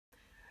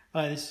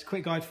This is a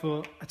quick guide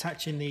for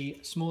attaching the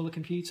smaller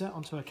computer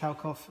onto a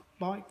Kalkhoff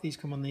bike. These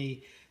come on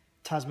the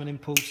Tasman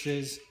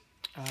Impulses,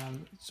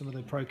 some of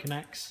the Pro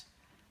Connects.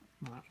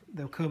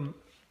 They'll come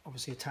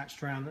obviously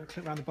attached around,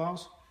 clip around the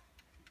bars.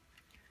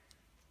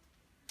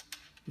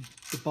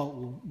 The bolt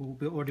will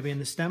already be in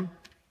the stem.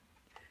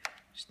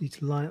 Just need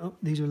to line it up.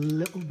 These are a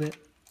little bit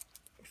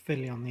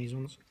fiddly on these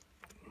ones.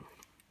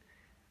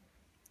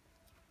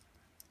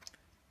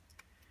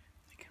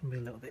 They can be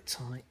a little bit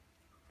tight.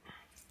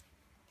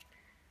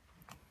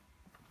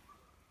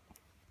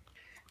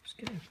 Just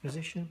get into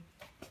position.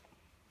 The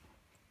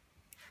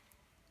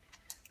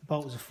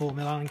bolt is a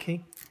 4mm Allen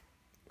key.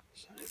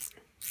 So as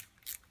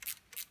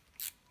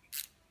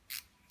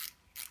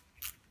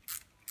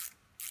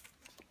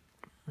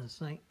I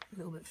say, a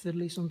little bit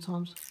fiddly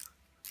sometimes.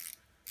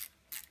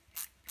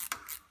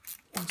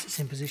 Once it's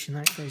in position,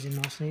 that goes in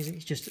nice and easy.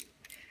 It's just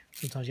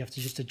sometimes you have to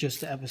just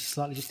adjust it ever so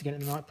slightly just to get it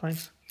in the right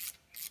place.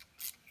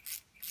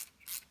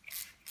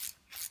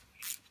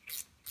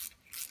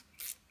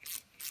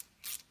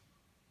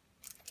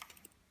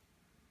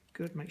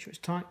 Good, make sure it's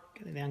tight,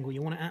 get it the angle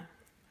you want it at,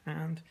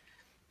 and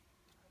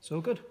it's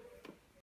all good.